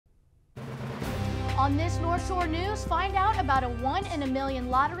On this North Shore News, find out about a 1 in a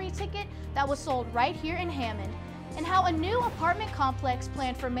million lottery ticket that was sold right here in Hammond, and how a new apartment complex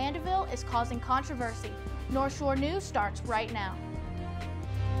planned for Mandeville is causing controversy. North Shore News starts right now.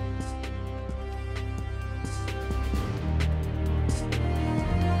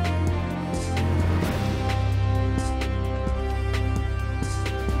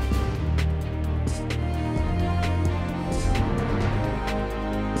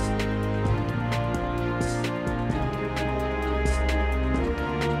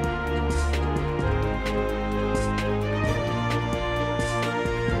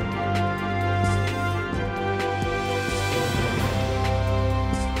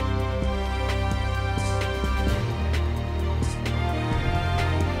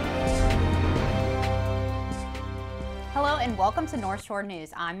 Hello and welcome to North Shore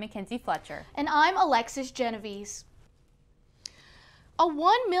News. I'm Mackenzie Fletcher. And I'm Alexis Genovese. A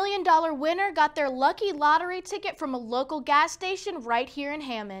 $1 million winner got their lucky lottery ticket from a local gas station right here in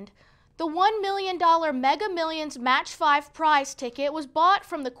Hammond. The $1 million Mega Millions Match 5 prize ticket was bought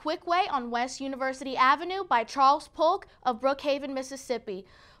from the Quick Way on West University Avenue by Charles Polk of Brookhaven, Mississippi.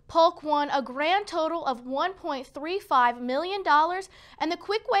 Polk won a grand total of $1.35 million, and the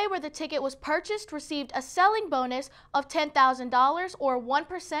Quick Way where the ticket was purchased received a selling bonus of $10,000 or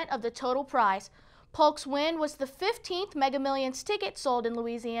 1% of the total prize. Polk's win was the 15th Mega Millions ticket sold in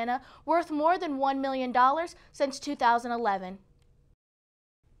Louisiana, worth more than $1 million since 2011.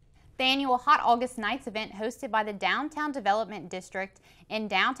 The annual Hot August Nights event hosted by the Downtown Development District in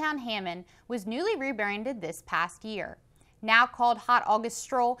downtown Hammond was newly rebranded this past year. Now called Hot August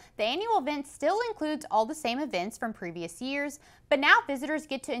Stroll, the annual event still includes all the same events from previous years, but now visitors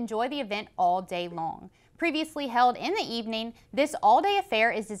get to enjoy the event all day long. Previously held in the evening, this all-day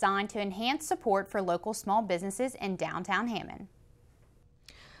affair is designed to enhance support for local small businesses in downtown Hammond.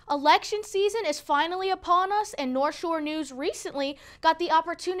 Election season is finally upon us, and North Shore News recently got the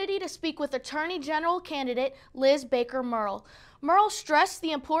opportunity to speak with Attorney General candidate Liz Baker Murrell. Murrell stressed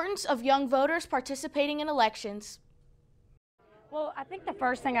the importance of young voters participating in elections. Well, I think the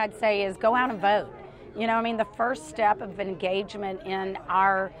first thing I'd say is go out and vote. You know, I mean, the first step of engagement in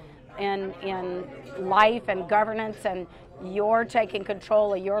our in life and governance, and you're taking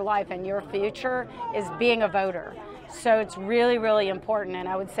control of your life and your future, is being a voter. So it's really, really important, and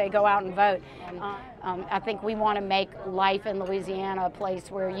I would say go out and vote. I think we want to make life in Louisiana a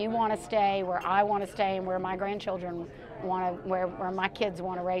place where you want to stay, where I want to stay, and where my grandchildren want to, where my kids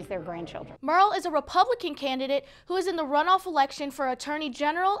want to raise their grandchildren. Murrell is a Republican candidate who is in the runoff election for Attorney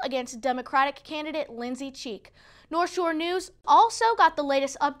General against Democratic candidate Lindsey Cheek. North Shore News also got the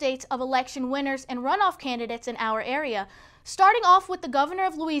latest updates of election winners and runoff candidates in our area. Starting off with the governor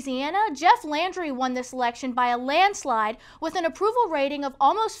of Louisiana, Jeff Landry won this election by a landslide with an approval rating of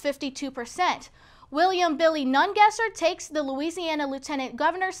almost 52%. William Billy Nungesser takes the Louisiana Lieutenant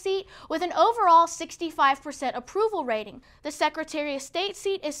Governor seat with an overall 65% approval rating. The Secretary of State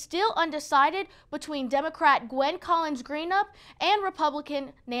seat is still undecided between Democrat Gwen Collins Greenup and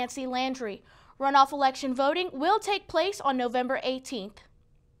Republican Nancy Landry. Runoff election voting will take place on November 18th.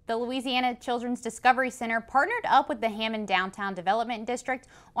 The Louisiana Children's Discovery Center partnered up with the Hammond Downtown Development District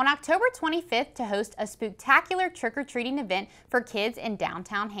on October 25th to host a spooktacular trick-or-treating event for kids in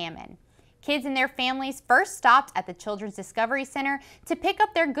downtown Hammond. Kids and their families first stopped at the Children's Discovery Center to pick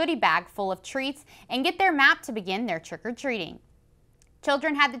up their goodie bag full of treats and get their map to begin their trick-or-treating.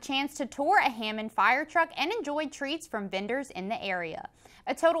 Children had the chance to tour a Hammond fire truck and enjoy treats from vendors in the area.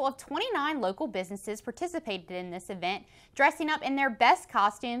 A total of 29 local businesses participated in this event, dressing up in their best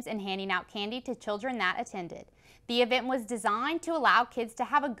costumes and handing out candy to children that attended. The event was designed to allow kids to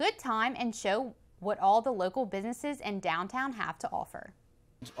have a good time and show what all the local businesses in downtown have to offer.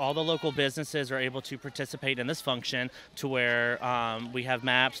 All the local businesses are able to participate in this function to where we have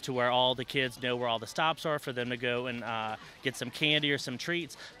maps to where all the kids know where all the stops are for them to go and get some candy or some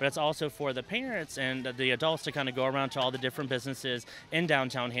treats, but it's also for the parents and the adults to kind of go around to all the different businesses in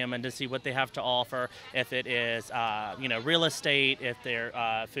downtown Hammond to see what they have to offer, if it is real estate, if they're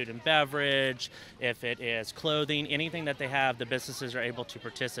food and beverage, if it is clothing, anything that they have, the businesses are able to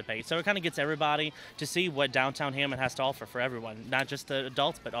participate. So it kind of gets everybody to see what downtown Hammond has to offer for everyone, not just the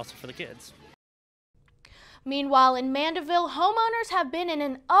adults, but also for the kids. Meanwhile, in Mandeville, homeowners have been in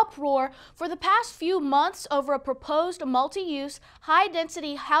an uproar for the past few months over a proposed multi-use,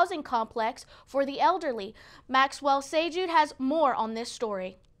 high-density housing complex for the elderly. Maxwell Sajud has more on this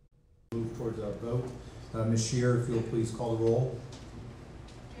story. Move towards a vote. Ms. Shear, if you'll please call the roll.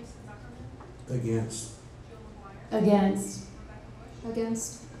 Against. Against.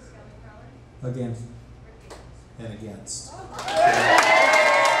 Against. Against. And against.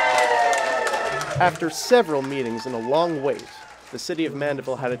 After several meetings and a long wait, the city of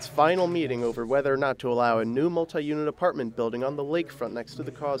Mandeville had its final meeting over whether or not to allow a new multi-unit apartment building on the lakefront next to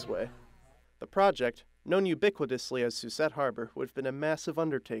the causeway. The project, known ubiquitously as Succette Harbor, would have been a massive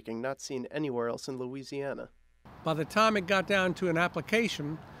undertaking not seen anywhere else in Louisiana. By the time it got down to an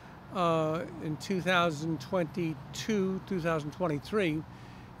application in 2022, 2023,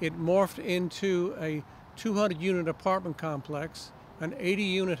 it morphed into a 200-unit apartment complex, an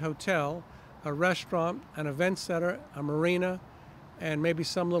 80-unit hotel, a restaurant, an event center, a marina, and maybe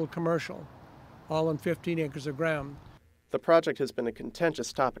some little commercial, all on 15 acres of ground. The project has been a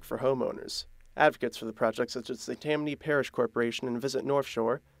contentious topic for homeowners. Advocates for the project, such as the Tammany Parish Corporation and Visit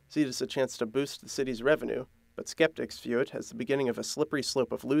Northshore, see it as a chance to boost the city's revenue, but skeptics view it as the beginning of a slippery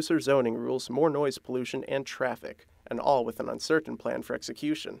slope of looser zoning rules, more noise pollution, and traffic, and all with an uncertain plan for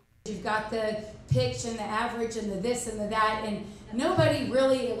execution. You've got the pitch and the average and the this and the that, and nobody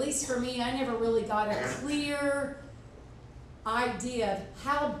really, at least for me, I never really got a clear idea of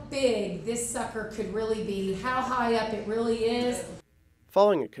how big this sucker could really be, how high up it really is.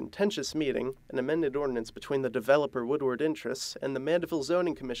 Following a contentious meeting, an amended ordinance between the developer Woodward Interests and the Mandeville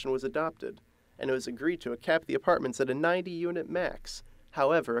Zoning Commission was adopted, and it was agreed to cap the apartments at a 90-unit max.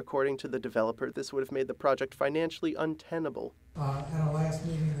 However, according to the developer, this would have made the project financially untenable. At our last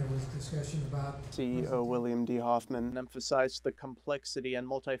meeting, there was discussion about... CEO William D. Hoffman emphasized the complexity and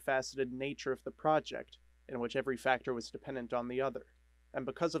multifaceted nature of the project, in which every factor was dependent on the other. And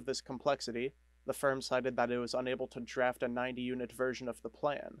because of this complexity, the firm cited that it was unable to draft a 90-unit version of the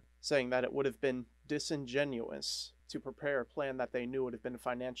plan, saying that it would have been disingenuous to prepare a plan that they knew would have been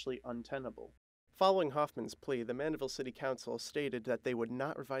financially untenable. Following Hoffman's plea, the Mandeville City Council stated that they would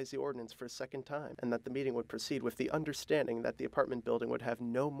not revise the ordinance for a second time, and that the meeting would proceed with the understanding that the apartment building would have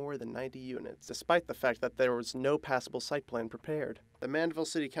no more than 90 units, despite the fact that there was no passable site plan prepared. The Mandeville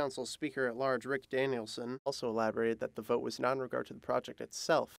City Council Speaker-at-Large, Rick Danielson, also elaborated that the vote was not in regard to the project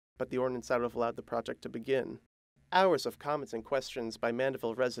itself, but the ordinance that would have allowed the project to begin. Hours of comments and questions by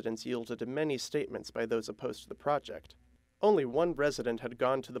Mandeville residents yielded many statements by those opposed to the project. Only one resident had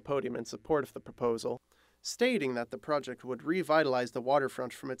gone to the podium in support of the proposal, stating that the project would revitalize the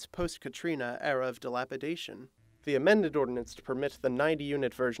waterfront from its post-Katrina era of dilapidation. The amended ordinance to permit the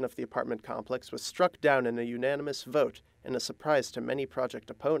 90-unit version of the apartment complex was struck down in a unanimous vote, in a surprise to many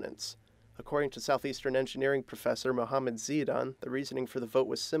project opponents. According to Southeastern engineering professor Mohammed Zidan, the reasoning for the vote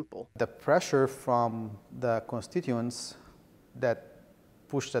was simple. The pressure from the constituents that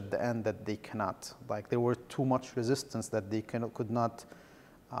pushed at the end that they cannot, like there were too much resistance that they could not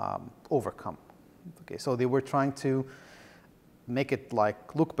overcome. Okay, so they were trying to make it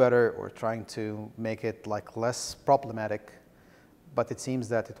like look better or trying to make it like less problematic, but it seems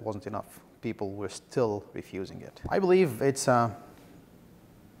that it wasn't enough. People were still refusing it. I believe it's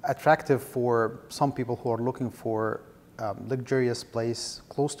attractive for some people who are looking for a luxurious place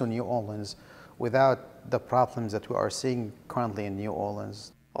close to New Orleans without the problems that we are seeing currently in New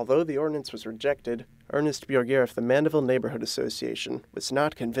Orleans. Although the ordinance was rejected, Ernest Bjorger of the Mandeville Neighborhood Association was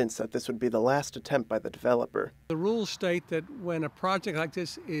not convinced that this would be the last attempt by the developer. The rules state that when a project like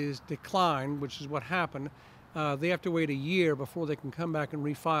this is declined, which is what happened, they have to wait a year before they can come back and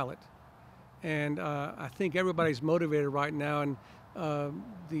refile it. And I think everybody's motivated right now, and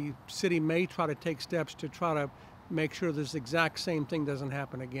the city may try to take steps to try to make sure this exact same thing doesn't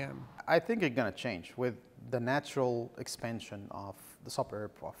happen again. I think it's going to change with the natural expansion of the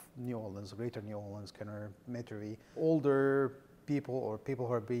suburb of New Orleans, Greater New Orleans, Kenner, Metairie. Older people or people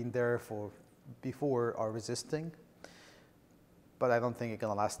who have been there before are resisting, but I don't think it's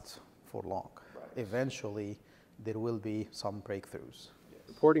going to last for long. Right. Eventually, there will be some breakthroughs.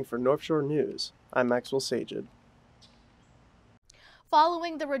 Reporting for Northshore News, I'm Maxwell Sajid.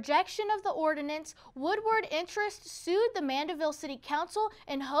 Following the rejection of the ordinance, Woodward Interests sued the Mandeville City Council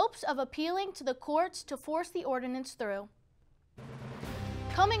in hopes of appealing to the courts to force the ordinance through.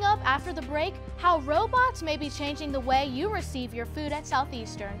 Coming up after the break, how robots may be changing the way you receive your food at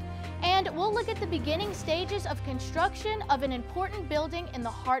Southeastern. And we'll look at the beginning stages of construction of an important building in the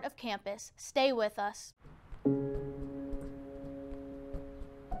heart of campus. Stay with us.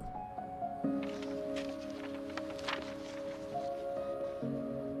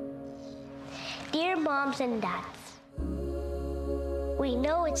 Dear moms and dads, we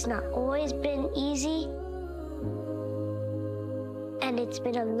know it's not always been easy, and it's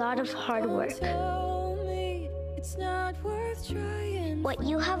been a lot of hard work. What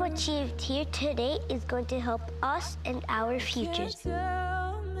you have achieved here today is going to help us and our futures.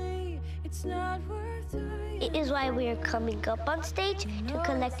 It is why we are coming up on stage to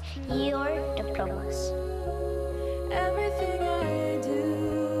collect your diplomas. Everything I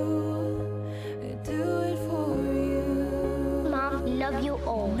do, it love you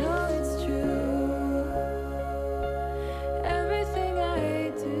always. No, it's true. Everything I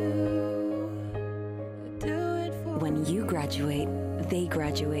do it for When you graduate, they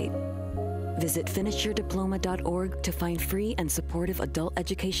graduate. Visit finishyourdiploma.org to find free and supportive adult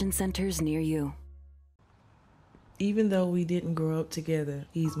education centers near you. Even though we didn't grow up together,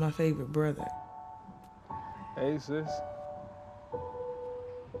 he's my favorite brother. Hey, sis.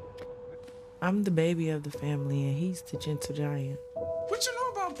 I'm the baby of the family, and he's the gentle giant. What you know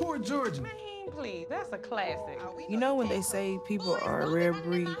about Port Georgia? Man, please, that's a classic. You know when they say people are a rare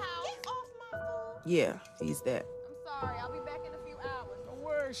breed? Yeah, he's that. I'm sorry, I'll be back in a few hours. Don't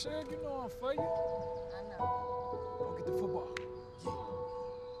worry, Shug, you know I'm for you. I know. Go get the football.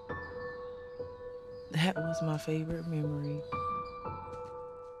 That was my favorite memory.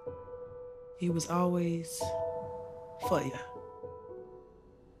 He was always for you.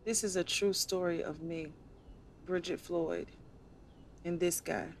 This is a true story of me, Bridget Floyd, and this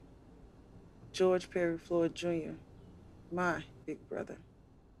guy, George Perry Floyd Jr., my big brother.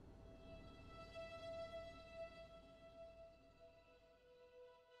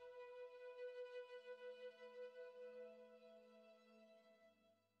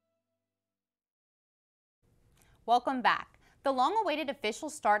 Welcome back. The long-awaited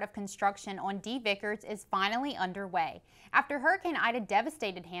official start of construction on D. Vickers is finally underway. After Hurricane Ida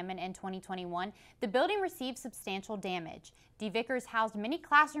devastated Hammond in 2021, the building received substantial damage. D. Vickers housed many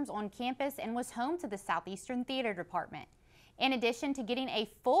classrooms on campus and was home to the Southeastern Theater Department. In addition to getting a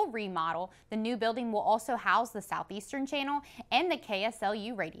full remodel, the new building will also house the Southeastern Channel and the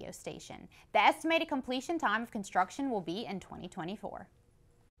KSLU radio station. The estimated completion time of construction will be in 2024.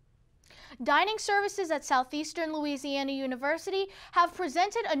 Dining services at Southeastern Louisiana University have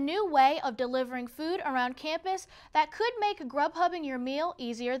presented a new way of delivering food around campus that could make Grubhubbing your meal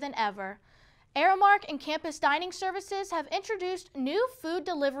easier than ever. Aramark and Campus Dining Services have introduced new food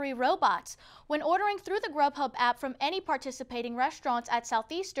delivery robots. When ordering through the Grubhub app from any participating restaurants at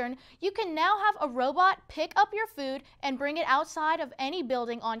Southeastern, you can now have a robot pick up your food and bring it outside of any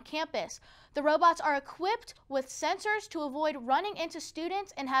building on campus. The robots are equipped with sensors to avoid running into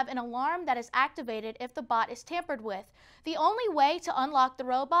students and have an alarm that is activated if the bot is tampered with. The only way to unlock the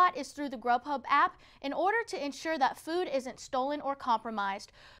robot is through the Grubhub app in order to ensure that food isn't stolen or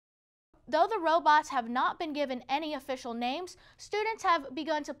compromised. Though the robots have not been given any official names, students have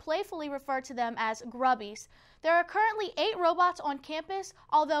begun to playfully refer to them as grubbies. There are currently 8 robots on campus,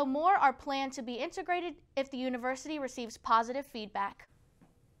 although more are planned to be integrated if the university receives positive feedback.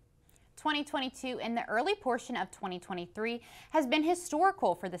 2022 and the early portion of 2023 has been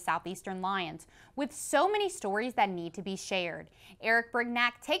historical for the Southeastern Lions, with so many stories that need to be shared. Eric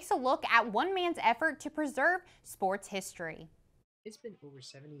Brignac takes a look at one man's effort to preserve sports history. It's been over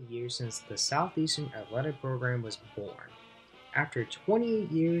 70 years since the Southeastern Athletic Program was born. After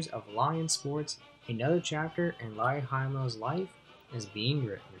 28 years of Lion sports, another chapter in Larry Heimel's life is being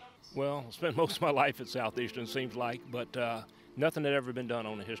written. Well, I spent most of my life at Southeastern, seems like, but nothing had ever been done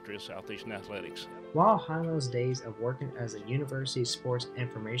on the history of Southeastern athletics. While Heimel's days of working as a university sports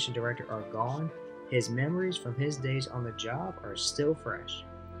information director are gone, his memories from his days on the job are still fresh.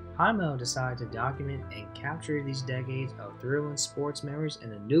 Hammond decided to document and capture these decades of thrilling sports memories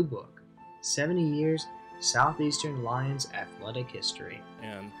in a new book, 70 Years Southeastern Lions Athletic History.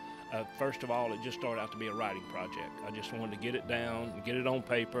 And first of all, it just started out to be a writing project. I just wanted to get it down, get it on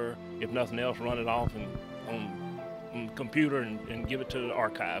paper, if nothing else, run it off on computer and give it to the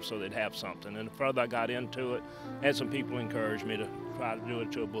archive so they'd have something. And the further I got into it, I had some people encourage me to try to do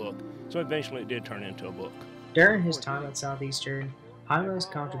it to a book. So eventually it did turn into a book. During his time at Southeastern, Hammond's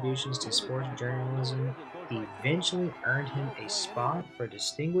contributions to sports journalism eventually earned him a spot for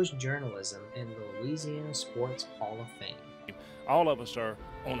distinguished journalism in the Louisiana Sports Hall of Fame. All of us are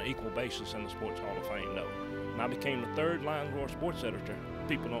on an equal basis in the Sports Hall of Fame, though. And I became the 3rd Lions Roar sports editor.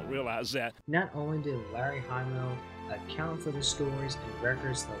 People don't realize that. Not only did Larry Hammond account for the stories and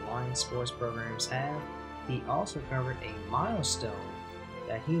records the Lions sports programs have, he also covered a milestone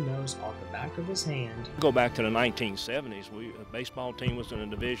that he knows off the back of his hand. Go back to the 1970s. The baseball team was in a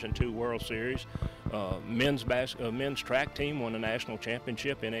Division II World Series. Men's track team won the national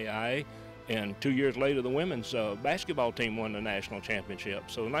championship in AIA, and 2 years later the women's basketball team won the national championship.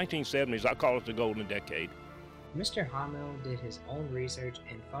 So the 1970s, I call it the golden decade. Mr. Hammond did his own research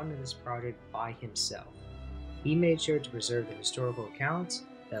and funded this project by himself. He made sure to preserve the historical accounts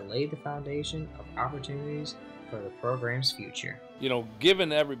that laid the foundation of opportunities for the program's future. You know,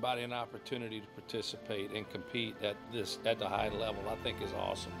 giving everybody an opportunity to participate and compete at the high level, I think is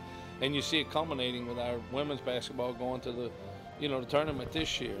awesome. And you see it culminating with our women's basketball going to the tournament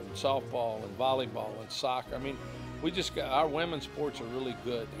this year, and softball and volleyball and soccer. I mean, our women's sports are really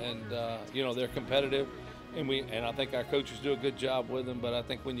good, and you know, they're competitive, and I think our coaches do a good job with them. But I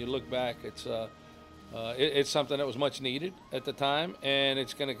think when you look back, it's something that was much needed at the time, and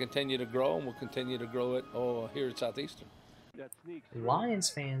it's going to continue to grow, and we'll continue to grow it here at Southeastern. Lions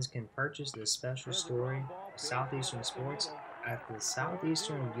fans can purchase this special story of Southeastern sports at the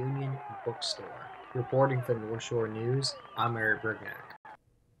Southeastern Union Bookstore. Reporting for Northshore News, I'm Eric Brignac.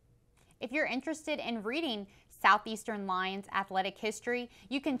 If you're interested in reading Southeastern Lions athletic history,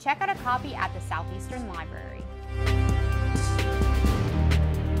 you can check out a copy at the Southeastern Library.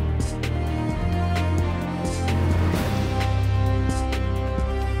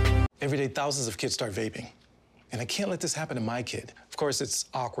 Every day, thousands of kids start vaping. And I can't let this happen to my kid. Of course, it's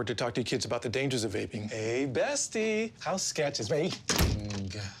awkward to talk to your kids about the dangers of vaping. Hey, bestie, how sketch is ready?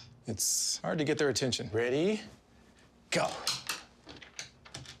 It's hard to get their attention. Ready? Go.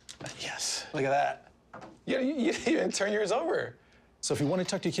 Yes, look at that. You didn't even turn yours over. So if you want to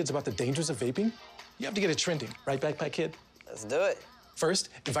talk to your kids about the dangers of vaping, you have to get it trending. Right, backpack kid? Let's do it. First,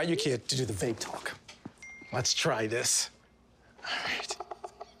 invite your kid to do the vape talk. Let's try this. All right.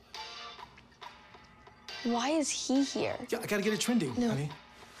 Why is he here? Yeah, I gotta get it trending, honey.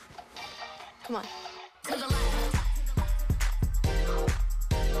 Come on. To the left.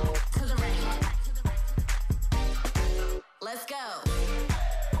 To the right. Let's go.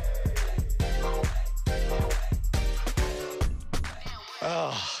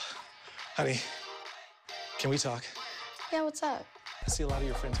 Oh, honey, can we talk? Yeah, what's up? I see a lot of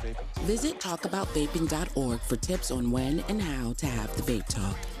your friends vaping. Visit talkaboutvaping.org for tips on when and how to have the vape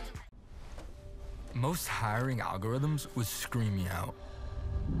talk. Most hiring algorithms would scream me out.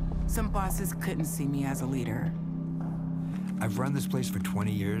 Some bosses couldn't see me as a leader. I've run this place for 20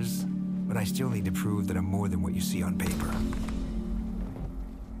 years, but I still need to prove that I'm more than what you see on paper.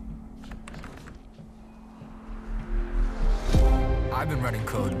 I've been running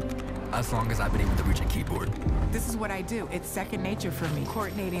code as long as I've been able to reach a keyboard. This is what I do. It's second nature for me,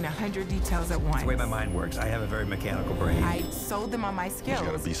 coordinating 100 details at once. It's the way my mind works. I have a very mechanical brain. I sold them on my skills. You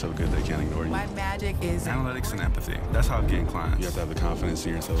gotta be so good they can't ignore you. My magic is analytics and empathy. That's how I'm getting clients. You have to have the confidence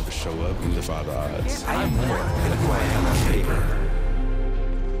in yourself to show up and defy the odds. I'm more than who I am on paper.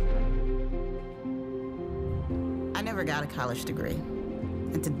 I never got a college degree.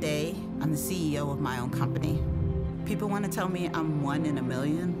 And today, I'm the CEO of my own company. People want to tell me I'm one in a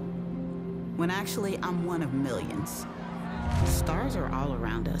million, when actually I'm one of millions. Stars are all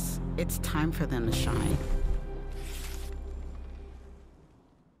around us. It's time for them to shine.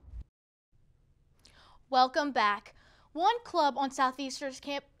 Welcome back. One club on Southeastern's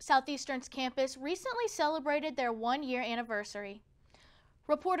campus recently celebrated their one-year anniversary.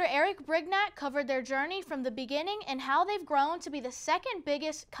 Reporter Eric Brignac covered their journey from the beginning and how they've grown to be the second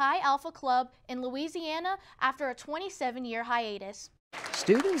biggest Chi Alpha club in Louisiana after a 27-year hiatus.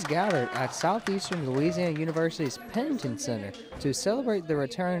 Students gathered at Southeastern Louisiana University's Pennington Center to celebrate the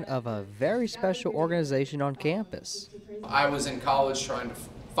return of a very special organization on campus. I was in college trying to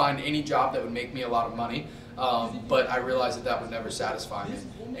find any job that would make me a lot of money, but I realized that would never satisfy me.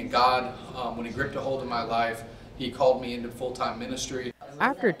 And God, when He gripped a hold of my life, He called me into full-time ministry.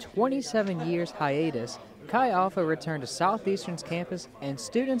 After 27 years hiatus, Chi Alpha returned to Southeastern's campus, and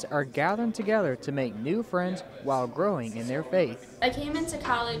students are gathering together to make new friends while growing in their faith. I came into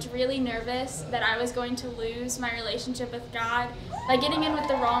college really nervous that I was going to lose my relationship with God by getting in with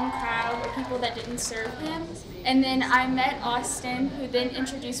the wrong crowd or people that didn't serve Him. And then I met Austin, who then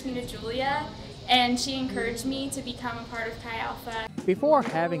introduced me to Julia, and she encouraged me to become a part of Chi Alpha. Before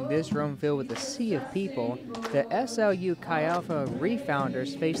having this room filled with a sea of people, the SLU Chi Alpha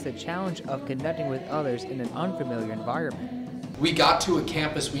refounders faced the challenge of connecting with others in an unfamiliar environment. We got to a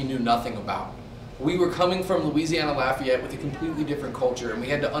campus we knew nothing about. We were coming from Louisiana Lafayette with a completely different culture, and we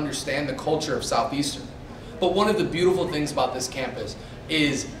had to understand the culture of Southeastern. But one of the beautiful things about this campus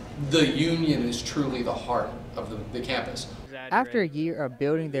is the union is truly the heart of the campus. After a year of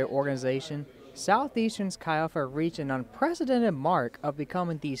building their organization, Southeastern's Chi Alpha reached an unprecedented mark of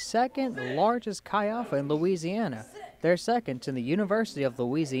becoming the second largest Chi Alpha in Louisiana. They're second to the University of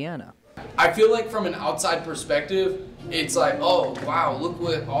Louisiana. I feel like from an outside perspective, it's like, oh, wow, look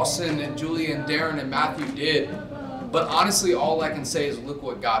what Austin and Julia and Darren and Matthew did. But honestly, all I can say is look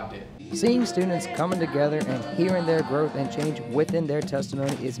what God did. Seeing students coming together and hearing their growth and change within their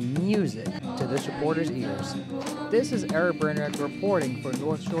testimony is music to this reporter's ears. This is Eric Brignac reporting for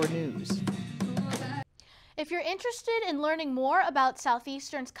Northshore News. If you're interested in learning more about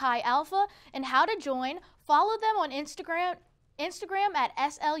Southeastern's Chi Alpha and how to join, follow them on Instagram at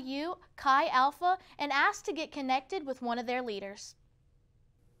SLU Chi Alpha and ask to get connected with one of their leaders.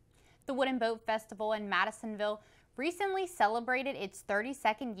 The Wooden Boat Festival in Madisonville recently celebrated its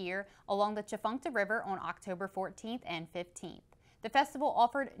 32nd year along the Tchefuncte River on October 14th and 15th. The festival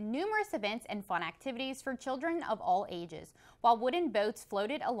offered numerous events and fun activities for children of all ages, while wooden boats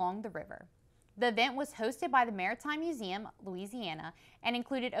floated along the river. The event was hosted by the Maritime Museum, Louisiana, and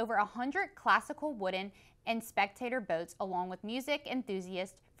included over 100 classical wooden and spectator boats along with music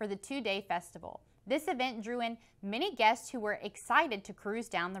enthusiasts for the two-day festival. This event drew in many guests who were excited to cruise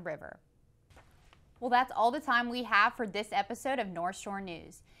down the river. Well, that's all the time we have for this episode of North Shore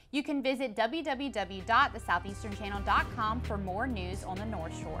News. You can visit www.thesoutheasternchannel.com for more news on the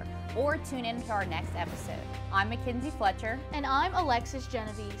North Shore, or tune in to our next episode. I'm Mackenzie Fletcher. And I'm Alexis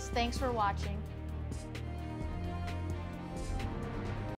Genovese. Thanks for watching.